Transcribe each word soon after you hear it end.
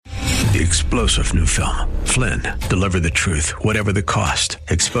The explosive new film, Flynn, deliver the truth, whatever the cost.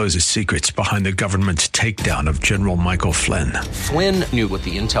 Exposes secrets behind the government's takedown of General Michael Flynn. Flynn knew what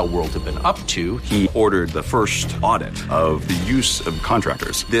the intel world had been up to. He ordered the first audit of the use of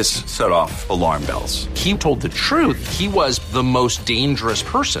contractors. This set off alarm bells. He told the truth. He was the most dangerous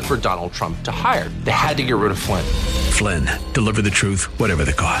person for Donald Trump to hire. They had to get rid of Flynn. Flynn, deliver the truth, whatever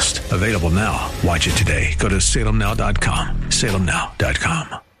the cost. Available now. Watch it today. Go to salemnow.com.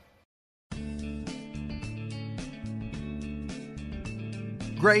 salemnow.com.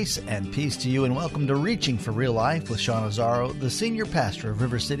 Grace and peace to you, and welcome to Reaching for Real Life with Sean Azzaro, the senior pastor of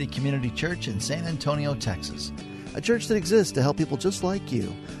River City Community Church in San Antonio, Texas. A church that exists to help people just like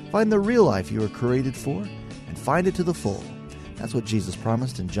you find the real life you were created for and find it to the full. That's what Jesus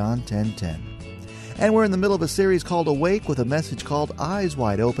promised in John 10:10. And we're in the middle of a series called Awake with a message called Eyes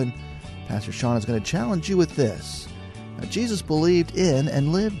Wide Open. Pastor Sean is going to challenge you with this. Now, Jesus believed in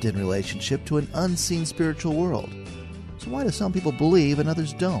and lived in relationship to an unseen spiritual world. So why do some people believe and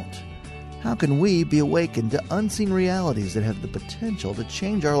others don't? How can we be awakened to unseen realities that have the potential to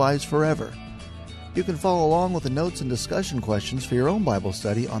change our lives forever? You can follow along with the notes and discussion questions for your own Bible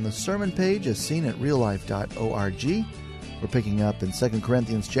study on the sermon page as seen at reallife.org. We're picking up in 2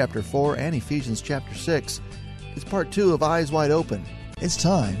 Corinthians chapter 4 and Ephesians chapter 6. It's part 2 of Eyes Wide Open. It's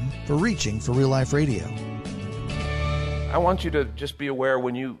time for Reaching for Real Life Radio. I want you to just be aware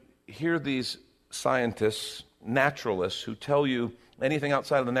when you hear these scientists, naturalists, who tell you anything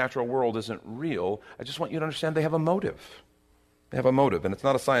outside of the natural world isn't real, I just want you to understand they have a motive. They have a motive, and it's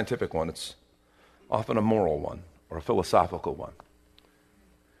not a scientific one. It's often a moral one or a philosophical one.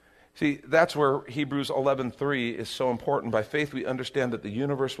 See, that's where Hebrews 11:3 is so important. By faith we understand that the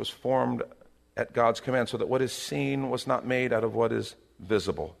universe was formed at God's command, so that what is seen was not made out of what is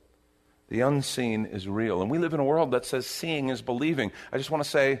visible. The unseen is real. And we live in a world that says seeing is believing. I just want to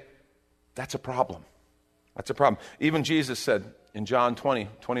say that's a problem. That's a problem. Even Jesus said in John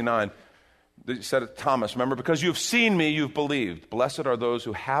 20:29, he said to Thomas, remember, because you've seen me, you've believed. Blessed are those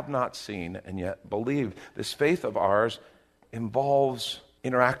who have not seen and yet believe. This faith of ours involves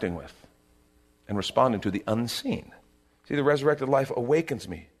interacting with and responding to the unseen. See, the resurrected life awakens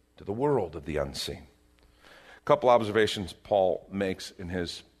me to the world of the unseen. A couple observations Paul makes in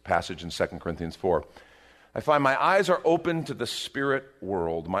his passage in 2 Corinthians 4. I find my eyes are open to the spirit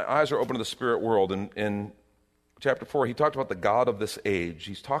world. My eyes are open to the spirit world. In chapter 4, he talked about the God of this age.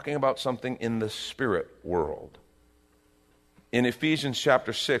 He's talking about something in the spirit world. In Ephesians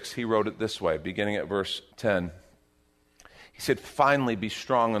chapter 6, he wrote it this way, beginning at verse 10. He said, finally be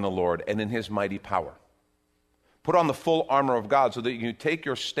strong in the Lord and in his mighty power. Put on the full armor of God so that you take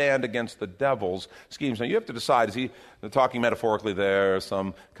your stand against the devil's schemes. Now you have to decide, is he talking metaphorically there,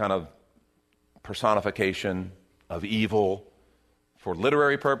 some kind of personification of evil for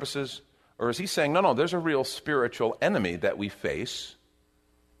literary purposes? Or is he saying, no, there's a real spiritual enemy that we face,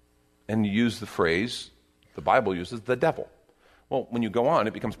 and you use the phrase the Bible uses, the devil. Well, when you go on,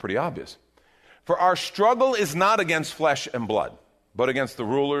 it becomes pretty obvious. For our struggle is not against flesh and blood, but against the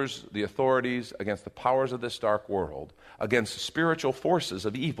rulers, the authorities, against the powers of this dark world, against spiritual forces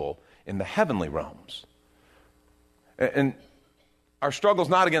of evil in the heavenly realms. And our struggle is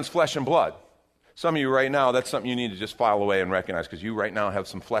not against flesh and blood. Some of you right now, that's something you need to just file away and recognize, because you right now have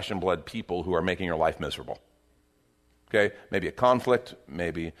some flesh and blood people who are making your life miserable. Okay? Maybe a conflict,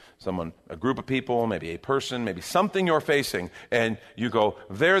 maybe a group of people, maybe a person, maybe something you're facing, and you go,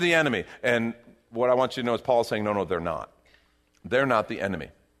 they're the enemy. And what I want you to know is Paul is saying, no, they're not. They're not the enemy.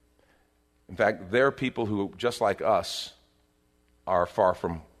 In fact, they're people who, just like us, are far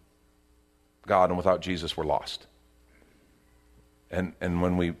from God, and without Jesus, we're lost. And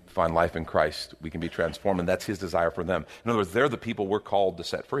when we find life in Christ, we can be transformed, and that's his desire for them. In other words, they're the people we're called to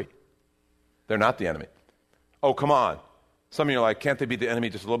set free. They're not the enemy. Oh, come on. Some of you are like, can't they be the enemy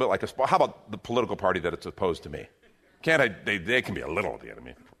just a little bit? Like, how about the political party that it's opposed to me? Can't I? They can be a little of the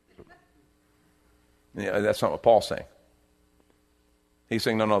enemy. Yeah, that's not what Paul's saying. He's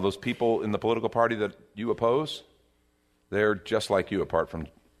saying, no, those people in the political party that you oppose, they're just like you apart from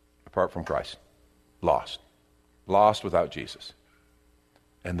Christ. Lost without Jesus.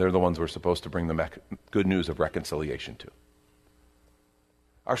 And they're the ones we're supposed to bring the good news of reconciliation to.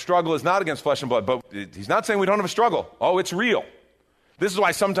 Our struggle is not against flesh and blood, but he's not saying we don't have a struggle. Oh, it's real. This is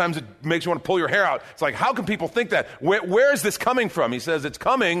why sometimes it makes you want to pull your hair out. It's like, how can people think that? Where is this coming from? He says it's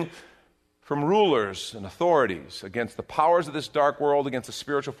coming from rulers and authorities, against the powers of this dark world, against the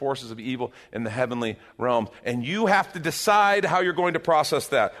spiritual forces of evil in the heavenly realms. And you have to decide how you're going to process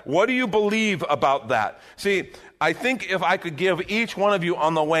that. What do you believe about that? See, I think if I could give each one of you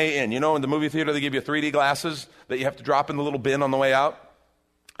on the way in, in the movie theater they give you 3D glasses that you have to drop in the little bin on the way out.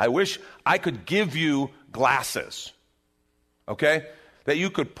 I wish I could give you glasses, okay, that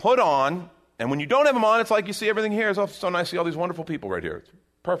you could put on, and when you don't have them on, it's like you see everything here. It's so nice to see all these wonderful people right here. It's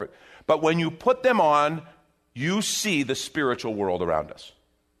perfect. But when you put them on, you see the spiritual world around us,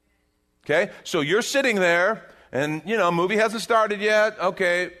 okay? So you're sitting there, and, movie hasn't started yet,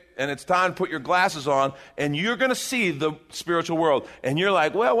 okay, and it's time to put your glasses on, and you're going to see the spiritual world. And you're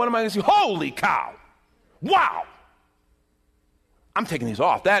like, well, what am I going to see? Holy cow! Wow! I'm taking these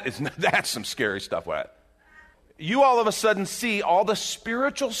off. That's some scary stuff. You all of a sudden see all the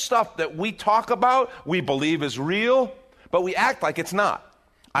spiritual stuff that we talk about, we believe is real, but we act like it's not.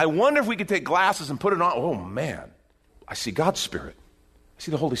 I wonder if we could take glasses and put it on. Oh, man, I see God's Spirit. I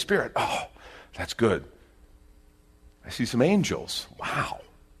see the Holy Spirit. Oh, that's good. I see some angels. Wow.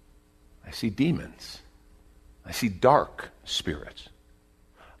 I see demons. I see dark spirits.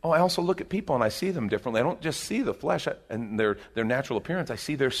 Oh, I also look at people and I see them differently. I don't just see the flesh and their natural appearance. I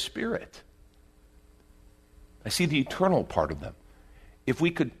see their spirit. I see the eternal part of them. If we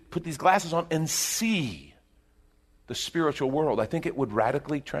could put these glasses on and see the spiritual world, I think it would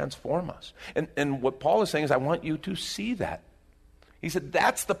radically transform us. And what Paul is saying is, I want you to see that. He said,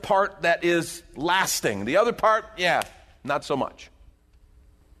 that's the part that is lasting. The other part, not so much.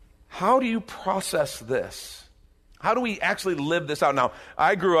 How do you process this? How do we actually live this out? Now,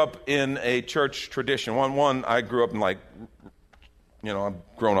 I grew up in a church tradition. I grew up in I've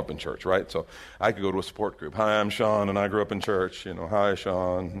grown up in church, right? So I could go to a support group. Hi, I'm Sean, and I grew up in church. Hi,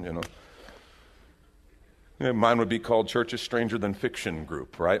 Sean, Mine would be called Church is Stranger Than Fiction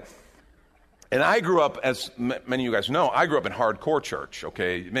group, right? And I grew up, as many of you guys know, I grew up in hardcore church,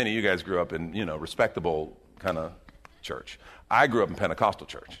 okay? Many of you guys grew up in, respectable kind of church. I grew up in Pentecostal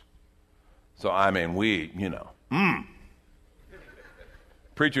church. So,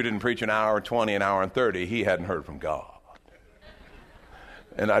 Preacher didn't preach an hour 20, an hour and 30. He hadn't heard from God.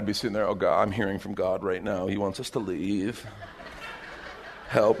 And I'd be sitting there, oh, God, I'm hearing from God right now. He wants us to leave.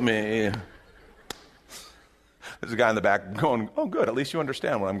 Help me. There's a guy in the back going, oh, good, at least you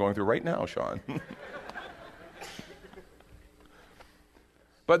understand what I'm going through right now, Sean.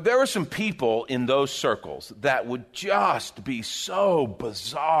 But there were some people in those circles that would just be so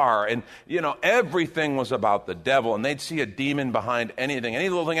bizarre. And, everything was about the devil. And they'd see a demon behind anything. Any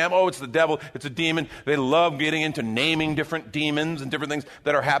little thing, oh, it's the devil, it's a demon. They love getting into naming different demons and different things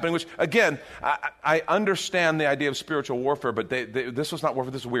that are happening, which, again, I understand the idea of spiritual warfare, but this was not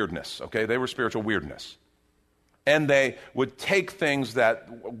warfare, this was weirdness, okay? They were spiritual weirdness. And they would take things that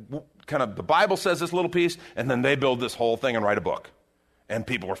kind of, the Bible says this little piece, and then they build this whole thing and write a book. And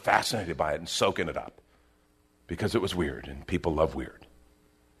people were fascinated by it and soaking it up because it was weird, and people love weird. It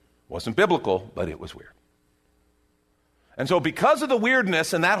wasn't biblical, but it was weird. And so because of the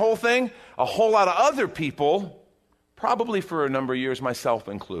weirdness and that whole thing, a whole lot of other people, probably for a number of years, myself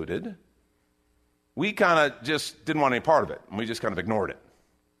included, we kind of just didn't want any part of it, and we just kind of ignored it,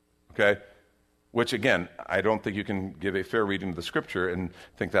 okay? Which, again, I don't think you can give a fair reading of the Scripture and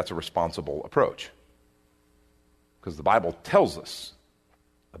think that's a responsible approach. Because the Bible tells us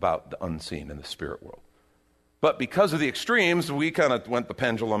about the unseen in the spirit world. But because of the extremes, we kind of the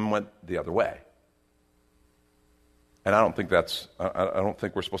pendulum went the other way. And I don't think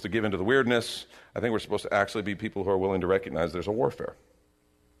we're supposed to give into the weirdness. I think we're supposed to actually be people who are willing to recognize there's a warfare.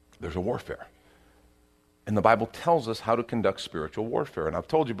 There's a warfare. And the Bible tells us how to conduct spiritual warfare. And I've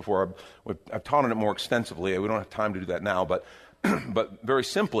told you before, I've taught on it more extensively. We don't have time to do that now, but very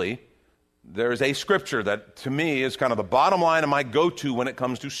simply, there is a scripture that, to me, is kind of the bottom line of my go-to when it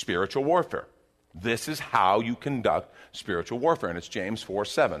comes to spiritual warfare. This is how you conduct spiritual warfare, and it's James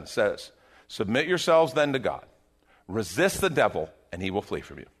 4:7. It says, submit yourselves then to God. Resist the devil, and he will flee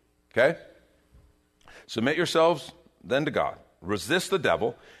from you. Okay? Submit yourselves then to God. Resist the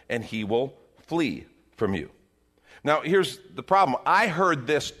devil, and he will flee from you. Now, here's the problem. I heard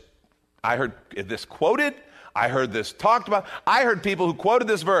this quoted. I heard this talked about. I heard people who quoted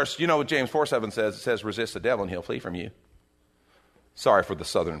this verse. You know what James 4:7 says? It says, resist the devil and he'll flee from you. Sorry for the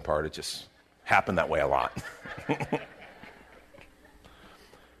southern part. It just happened that way a lot.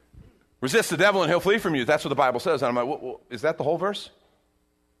 Resist the devil and he'll flee from you. That's what the Bible says. And I'm like, well, is that the whole verse?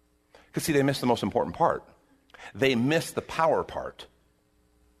 Because, see, they missed the most important part. They missed the power part.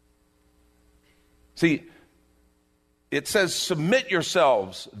 See, it says, submit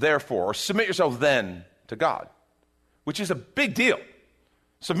yourselves, therefore, or submit yourselves then to God, which is a big deal.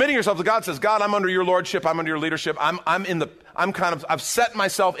 Submitting yourself to God says, God, I'm under your lordship, I'm under your leadership, I've set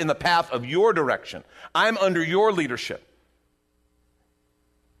myself in the path of your direction. I'm under your leadership.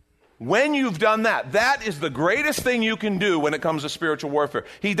 When you've done that, that is the greatest thing you can do when it comes to spiritual warfare.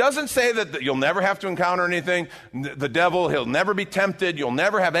 He doesn't say that you'll never have to encounter anything, the devil, he'll never be tempted, you'll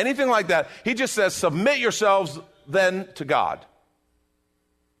never have anything like that. He just says, submit yourselves then to God.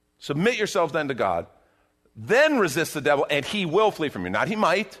 Submit yourselves then to God. Then resist the devil, and he will flee from you. Not he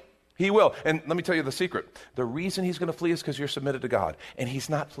might, he will. And let me tell you the secret. The reason he's going to flee is because you're submitted to God. And he's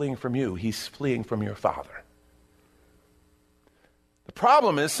not fleeing from you, he's fleeing from your Father. The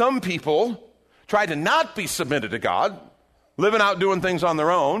problem is some people try to not be submitted to God, living out doing things on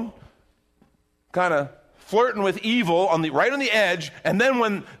their own, kind of flirting with evil right on the edge, and then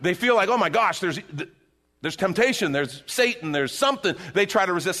when they feel like, oh my gosh, there's temptation, there's Satan, there's something, they try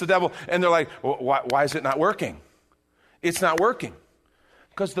to resist the devil, and they're like, well, why is it not working? It's not working.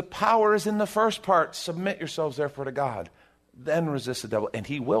 Because the power is in the first part. Submit yourselves therefore to God. Then resist the devil, and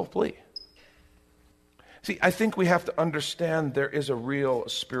he will flee. See, I think we have to understand there is a real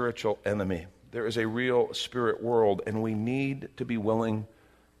spiritual enemy. There is a real spirit world, and we need to be willing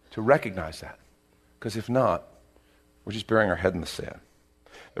to recognize that. Because if not, we're just burying our head in the sand.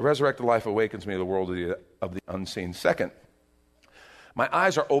 The resurrected life awakens me to the world of the unseen. Second, my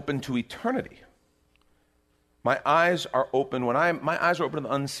eyes are open to eternity. My eyes are open. My eyes are open to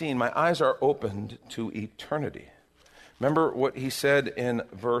the unseen, my eyes are opened to eternity. Remember what he said in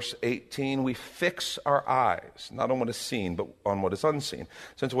verse 18? We fix our eyes, not on what is seen, but on what is unseen.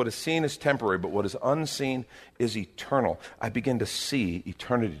 Since what is seen is temporary, but what is unseen is eternal. I begin to see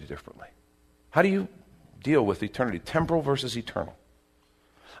eternity differently. How do you deal with eternity? Temporal versus eternal.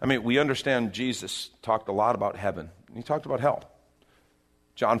 I mean, we understand Jesus talked a lot about heaven. He talked about hell.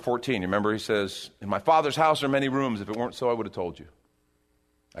 John 14, you remember he says, in my Father's house are many rooms. If it weren't so, I would have told you.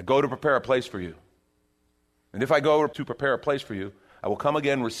 I go to prepare a place for you. And if I go to prepare a place for you, I will come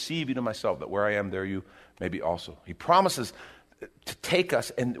again, receive you to myself, that where I am, there you may be also. He promises to take us,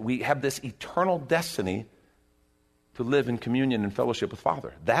 and we have this eternal destiny to live in communion and fellowship with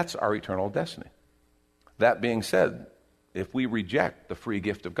Father. That's our eternal destiny. That being said, if we reject the free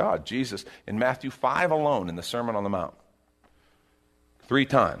gift of God, Jesus, in Matthew 5 alone, in the Sermon on the Mount, 3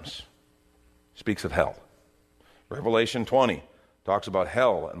 times speaks of hell. Revelation 20 talks about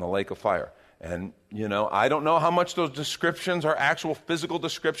hell and the lake of fire. And, I don't know how much those descriptions are actual physical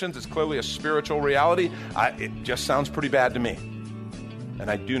descriptions. It's clearly a spiritual reality. It just sounds pretty bad to me.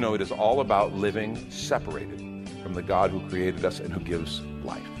 And I do know it is all about living separated from the God who created us and who gives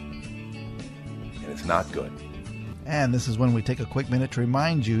life. And it's not good. And this is when we take a quick minute to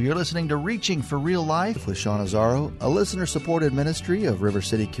remind you you're listening to Reaching for Real Life with Sean Azzaro, a listener-supported ministry of River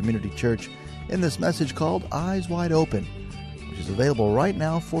City Community Church, in this message called Eyes Wide Open, which is available right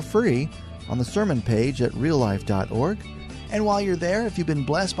now for free on the sermon page at reallife.org. And while you're there, if you've been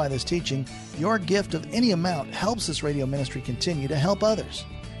blessed by this teaching, your gift of any amount helps this radio ministry continue to help others.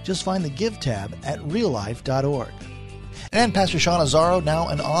 Just find the Give tab at reallife.org. And Pastor Sean Azzaro, now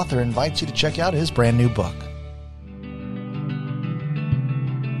an author, invites you to check out his brand new book.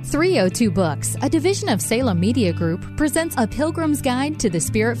 302 Books, a division of Salem Media Group, presents A Pilgrim's Guide to the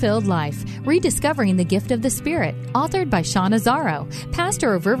Spirit-Filled Life, Rediscovering the Gift of the Spirit, authored by Sean Azzaro,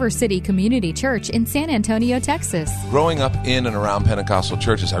 pastor of River City Community Church in San Antonio, Texas. Growing up in and around Pentecostal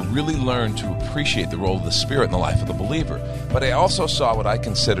churches, I really learned to appreciate the role of the Spirit in the life of the believer. But I also saw what I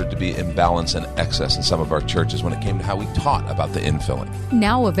considered to be imbalance and excess in some of our churches when it came to how we taught about the infilling.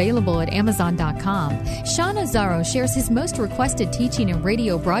 Now available at Amazon.com, Sean Azzaro shares his most requested teaching and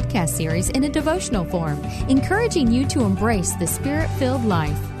radio broadcast series in a devotional form, encouraging you to embrace the Spirit-filled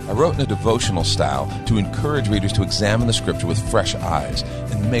life. I wrote in a devotional style to encourage readers to examine the Scripture with fresh eyes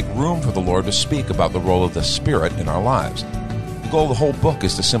and make room for the Lord to speak about the role of the Spirit in our lives. The goal of the whole book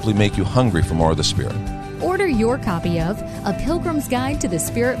is to simply make you hungry for more of the Spirit. Order your copy of A Pilgrim's Guide to the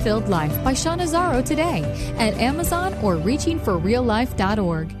Spirit-Filled Life by Sean Azzaro today at Amazon or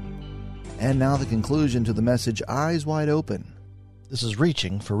reachingforreallife.org. And now the conclusion to the message, Eyes Wide Open. This is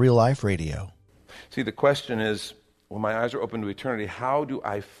Reaching for Real Life Radio. See, the question is, when my eyes are open to eternity, how do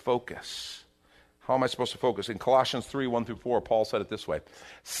I focus? How am I supposed to focus? In Colossians 3, 1-4, Paul said it this way.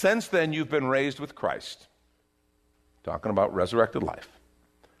 Since then you've been raised with Christ, talking about resurrected life,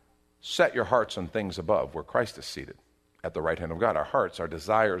 set your hearts on things above, where Christ is seated at the right hand of God. Our hearts, our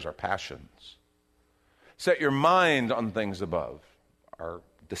desires, our passions. Set your mind on things above, our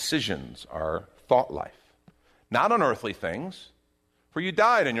decisions, our thought life. Not on earthly things. For you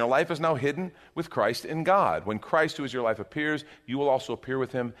died, and your life is now hidden with Christ in God. When Christ, who is your life, appears, you will also appear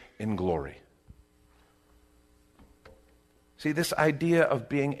with him in glory. See, this idea of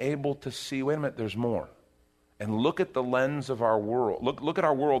being able to see, wait a minute, there's more. And look at the lens of our world. Look at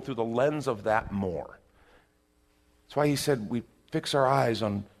our world through the lens of that more. That's why he said we fix our eyes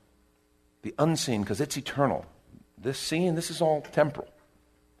on The unseen, because it's eternal. This seen, this is all temporal.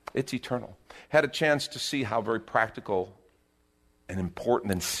 It's eternal. Had a chance to see how very practical and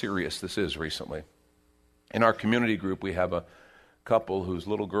important and serious this is recently. In our community group, we have a couple whose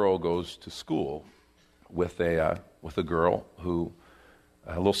little girl goes to school with a girl who,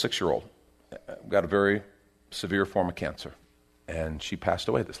 a little 6-year-old, got a very severe form of cancer. And she passed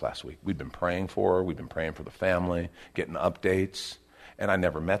away this last week. We'd been praying for her. We'd been praying for the family, getting updates. And I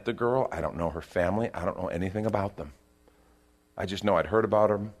never met the girl. I don't know her family. I don't know anything about them. I just know I'd heard about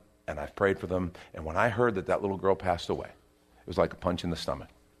them, and I've prayed for them. And when I heard that that little girl passed away, it was like a punch in the stomach.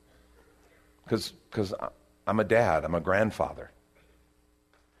 Because I'm a dad. I'm a grandfather.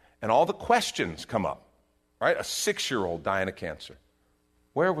 And all the questions come up, right? A 6-year-old dying of cancer.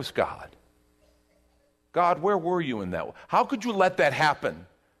 Where was God? God, where were you in that? How could you let that happen?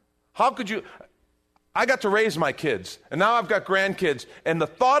 How could you? I got to raise my kids, and now I've got grandkids, and the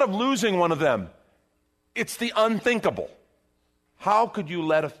thought of losing one of them, it's the unthinkable. How could you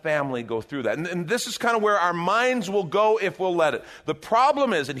let a family go through that? And this is kind of where our minds will go if we'll let it. The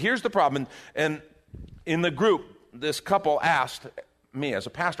problem is, and here's the problem, and in the group, this couple asked me as a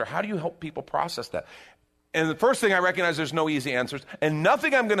pastor, how do you help people process that? And the first thing I recognize, there's no easy answers, and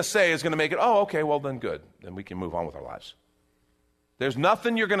nothing I'm going to say is going to make it, oh, okay, well then good. Then we can move on with our lives. There's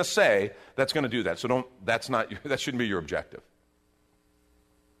nothing you're going to say that's going to do that. So that shouldn't be your objective.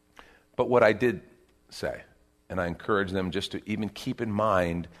 But what I did say, and I encourage them just to even keep in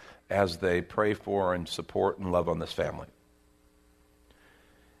mind as they pray for and support and love on this family,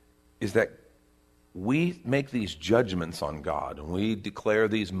 is that we make these judgments on God, and we declare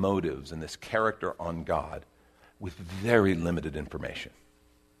these motives and this character on God with very limited information.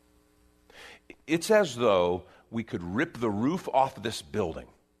 It's as though we could rip the roof off of this building,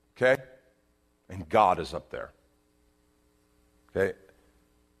 okay? And God is up there, okay?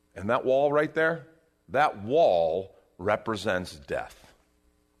 And that wall right there, that wall represents death.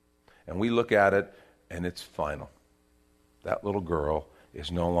 And we look at it, and it's final. That little girl is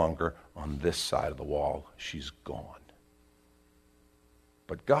no longer on this side of the wall. She's gone.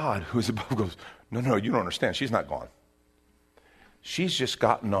 But God, who's above, goes, no, you don't understand. She's not gone. She's just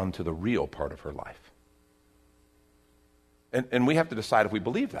gotten onto the real part of her life. And we have to decide if we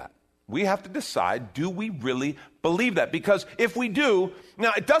believe that. We have to decide, do we really believe that? Because if we do,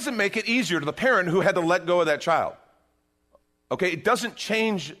 now it doesn't make it easier to the parent who had to let go of that child. Okay, it doesn't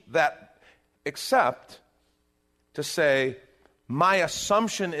change that, except to say, my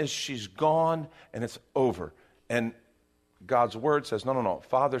assumption is she's gone and it's over. And God's word says, no,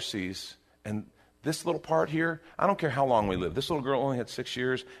 Father sees. And this little part here, I don't care how long we live. This little girl only had 6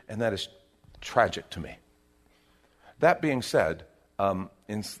 years, and that is tragic to me. That being said, in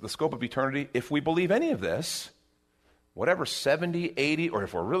the scope of eternity, if we believe any of this, whatever 70, 80, or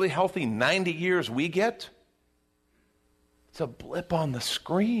if we're really healthy, 90 years we get, it's a blip on the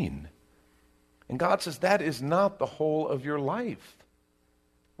screen. And God says that is not the whole of your life.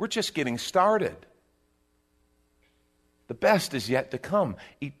 We're just getting started. The best is yet to come.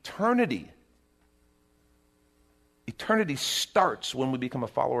 Eternity starts when we become a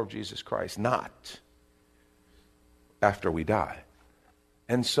follower of Jesus Christ, not after we die.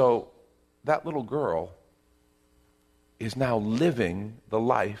 And so that little girl is now living the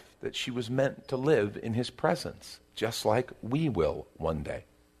life that she was meant to live in his presence, just like we will one day.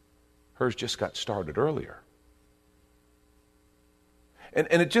 Hers just got started earlier. And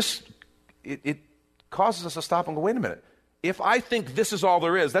it causes us to stop and go, wait a minute. If I think this is all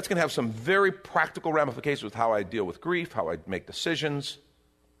there is, that's going to have some very practical ramifications with how I deal with grief, how I make decisions.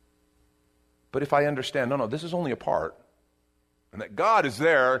 But if I understand, no, this is only a part, and that God is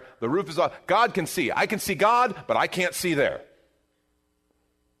there, the roof is off, God can see. I can see God, but I can't see there.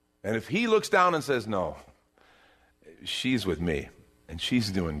 And if he looks down and says, no, she's with me, and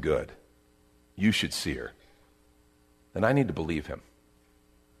she's doing good, you should see her, then I need to believe him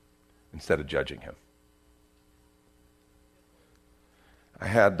instead of judging him. I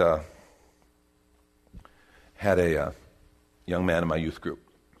had a young man in my youth group,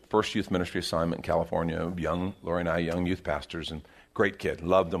 first youth ministry assignment in California, Lori and I, young youth pastors, and great kid.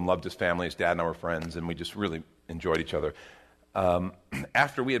 Loved him, loved his family. His dad and I were friends, and we just really enjoyed each other.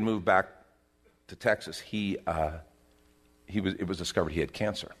 After we had moved back to Texas, it was discovered he had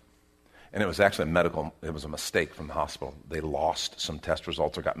cancer. And it was actually it was a mistake from the hospital. They lost some test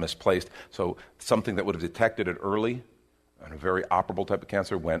results or got misplaced. So something that would have detected it early, and a very operable type of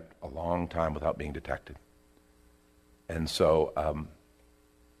cancer, went a long time without being detected. And so,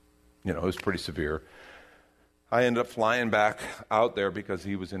 it was pretty severe. I ended up flying back out there because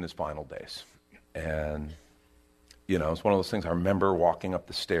he was in his final days. And, it's one of those things. I remember walking up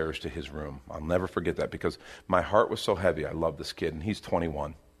the stairs to his room. I'll never forget that because my heart was so heavy. I love this kid, and he's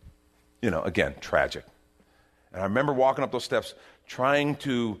 21. Again, tragic. And I remember walking up those steps trying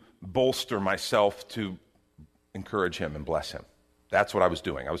to bolster myself to encourage him and bless him. That's what I was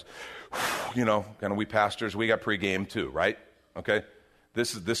doing. I was, kind of, we pastors, we got pregame too, right? Okay?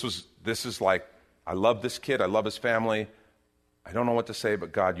 This is like, I love this kid. I love his family. I don't know what to say,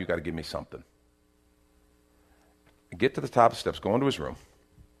 but God, you got to give me something. I get to the top of the steps, go into his room,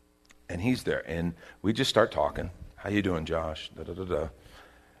 and he's there. And we just start talking. How you doing, Josh? Da-da-da-da.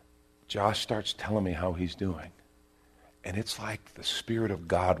 Josh starts telling me how he's doing. And it's like the Spirit of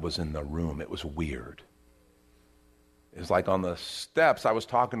God was in the room. It was weird. It was like on the steps, I was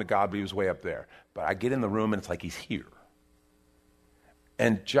talking to God, but he was way up there. But I get in the room, and it's like he's here.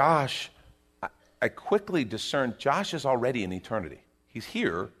 And Josh, I quickly discerned, Josh is already in eternity. He's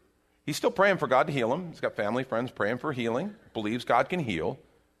here. He's still praying for God to heal him. He's got family, friends praying for healing, believes God can heal.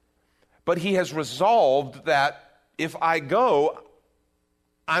 But he has resolved that if I go,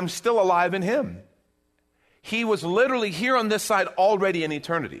 I'm still alive in him. He was literally here on this side already in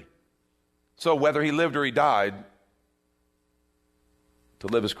eternity. So whether he lived or he died, to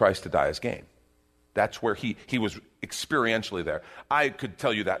live is Christ, to die is gain. That's where he was experientially there. I could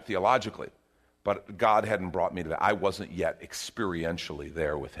tell you that theologically, but God hadn't brought me to that. I wasn't yet experientially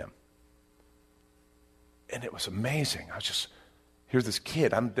there with him. And it was amazing. Here's this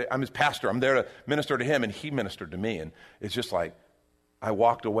kid. I'm his pastor. I'm there to minister to him, and he ministered to me. And it's just like, I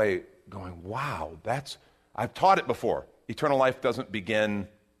walked away going, wow, I've taught it before. Eternal life doesn't begin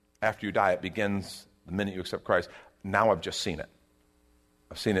after you die. It begins the minute you accept Christ. Now I've just seen it.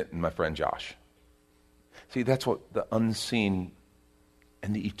 I've seen it in my friend Josh. See, that's what the unseen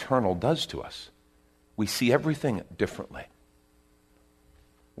and the eternal does to us. We see everything differently.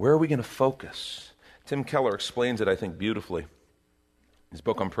 Where are we going to focus? Tim Keller explains it, I think, beautifully. In his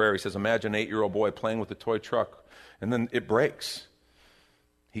book on prayer, he says, imagine an 8-year-old boy playing with a toy truck, and then it breaks.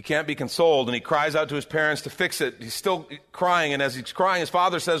 He can't be consoled, and he cries out to his parents to fix it. He's still crying, and as he's crying, his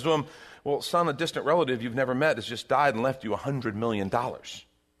father says to him, well, son, a distant relative you've never met has just died and left you $100 million.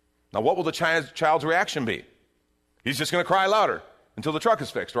 Now, what will the child's reaction be? He's just going to cry louder until the truck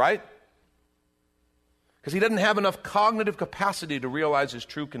is fixed, right? Because he doesn't have enough cognitive capacity to realize his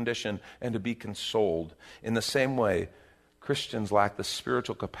true condition and to be consoled. In the same way, Christians lack the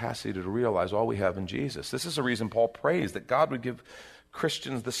spiritual capacity to realize all we have in Jesus. This is the reason Paul prays that God would give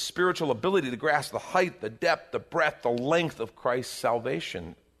Christians the spiritual ability to grasp the height, the depth, the breadth, the length of Christ's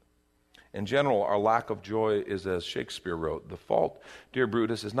salvation. In general, our lack of joy is, as Shakespeare wrote, the fault, dear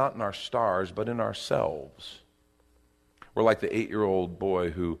Brutus, is not in our stars, but in ourselves. We're like the 8-year-old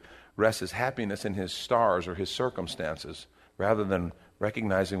boy who rests his happiness in his stars or his circumstances rather than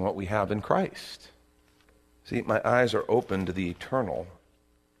recognizing what we have in Christ. See, my eyes are open to the eternal,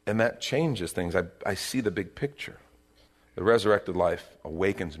 and that changes things. I see the big picture. The resurrected life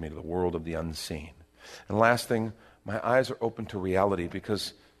awakens me to the world of the unseen. And last thing, my eyes are open to reality,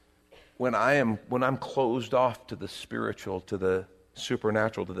 because when I'm closed off to the spiritual, to the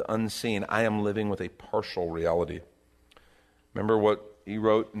supernatural, to the unseen, I am living with a partial reality. Remember what he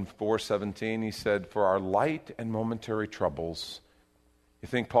wrote in 4:17? He said, for our light and momentary troubles. You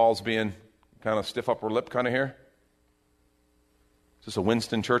think Paul's being kind of stiff upper lip kind of here? Is this a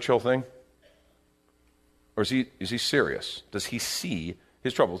Winston Churchill thing? Or is he serious? Does he see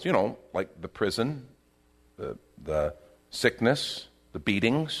his troubles? Like the prison, the sickness, the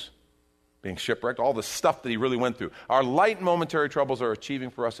beatings, being shipwrecked, all the stuff that he really went through. Our light and momentary troubles are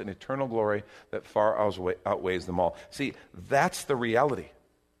achieving for us an eternal glory that far outweighs them all. See, that's the reality.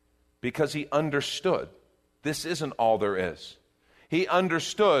 Because he understood this isn't all there is. He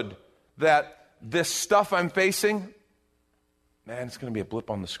understood that this stuff I'm facing, man, it's going to be a blip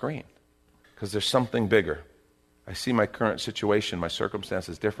on the screen. Because there's something bigger. I see my current situation, my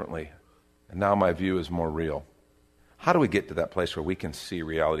circumstances differently, and now my view is more real. How do we get to that place where we can see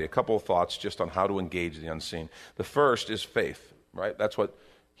reality? A couple of thoughts just on how to engage the unseen. The first is faith, right? That's what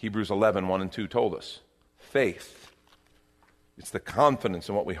Hebrews 11, 1 and 2 told us. Faith. It's the confidence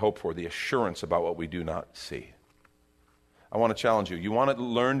in what we hope for, the assurance about what we do not see. I want to challenge you. You want to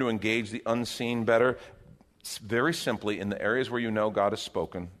learn to engage the unseen better? Very simply, in the areas where you know God has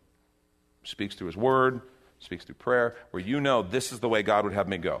spoken, speaks through his word, speaks through prayer, where you know this is the way God would have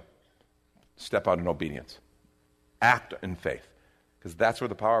me go. Step out in obedience. Act in faith, because that's where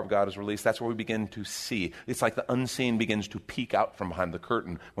the power of God is released. That's where we begin to see. It's like the unseen begins to peek out from behind the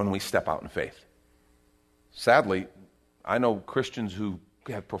curtain when we step out in faith. Sadly, I know Christians who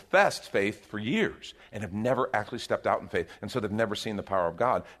have professed faith for years and have never actually stepped out in faith, and so they've never seen the power of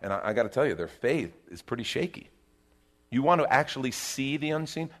God. And I got to tell you, their faith is pretty shaky. You want to actually see the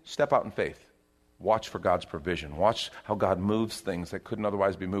unseen? Step out in faith. Watch for God's provision. Watch how God moves things that couldn't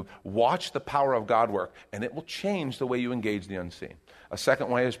otherwise be moved. Watch the power of God work, and it will change the way you engage the unseen. A second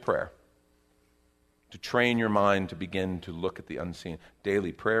way is prayer. To train your mind to begin to look at the unseen.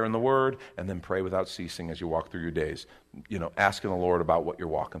 Daily prayer in the Word, and then pray without ceasing as you walk through your days. Asking the Lord about what you're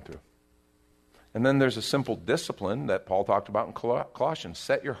walking through. And then there's a simple discipline that Paul talked about in Colossians.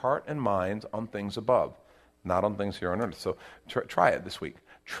 Set your heart and mind on things above, not on things here on earth. So try it this week.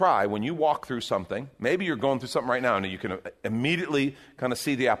 Try, when you walk through something, maybe you're going through something right now and you can immediately kind of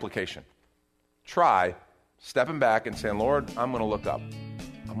see the application. Try stepping back and saying, Lord, I'm going to look up.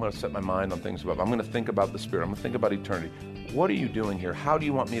 I'm going to set my mind on things above. I'm going to think about the Spirit. I'm going to think about eternity. What are you doing here? How do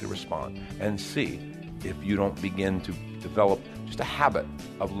you want me to respond? And see if you don't begin to develop just a habit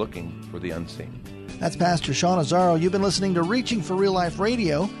of looking for the unseen. That's Pastor Sean Azzaro. You've been listening to Reaching for Real Life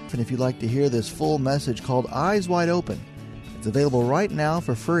Radio. And if you'd like to hear this full message called Eyes Wide Open, it's available right now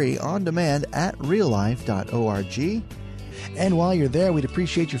for free on demand at reallife.org. And while you're there, we'd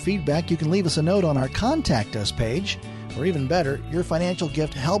appreciate your feedback. You can leave us a note on our Contact Us page. Or even better, your financial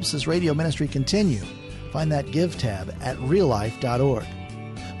gift helps this radio ministry continue. Find that Give tab at reallife.org.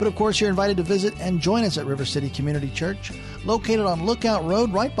 But of course, you're invited to visit and join us at River City Community Church, located on Lookout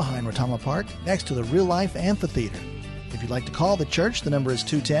Road right behind Rotama Park, next to the Real Life Amphitheater. If you'd like to call the church, the number is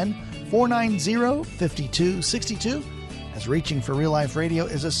 210-490-5262. As Reaching for Real Life Radio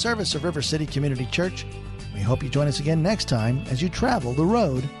is a service of River City Community Church. We hope you join us again next time as you travel the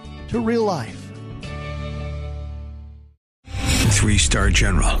road to real life. 3-star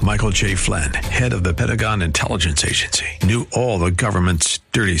General Michael J. Flynn, head of the Pentagon Intelligence Agency, knew all the government's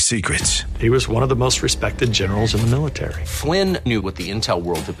dirty secrets. He was one of the most respected generals in the military. Flynn knew what the intel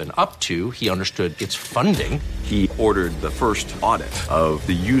world had been up to. He understood its funding. He ordered the first audit of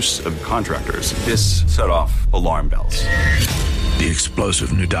the use of contractors. This set off alarm bells. The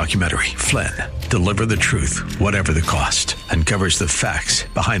explosive new documentary, Flynn, Deliver the Truth, Whatever the Cost, uncovers the facts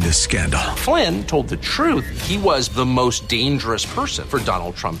behind this scandal. Flynn told the truth. He was the most dangerous person for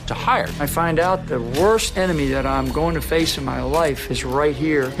Donald Trump to hire. I find out the worst enemy that I'm going to face in my life is right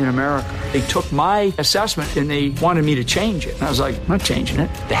here in America. They took my assessment and they wanted me to change it. And I was like, I'm not changing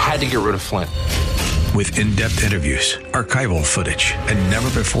it. They had to get rid of Flynn. With in-depth interviews, archival footage, and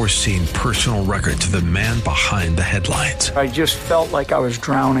never-before-seen personal records of the man behind the headlines. I just felt like I was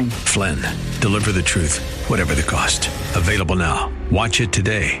drowning. Flynn, Deliver the Truth, Whatever the Cost. Available now. Watch it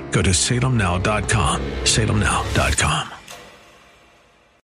today. Go to salemnow.com. salemnow.com.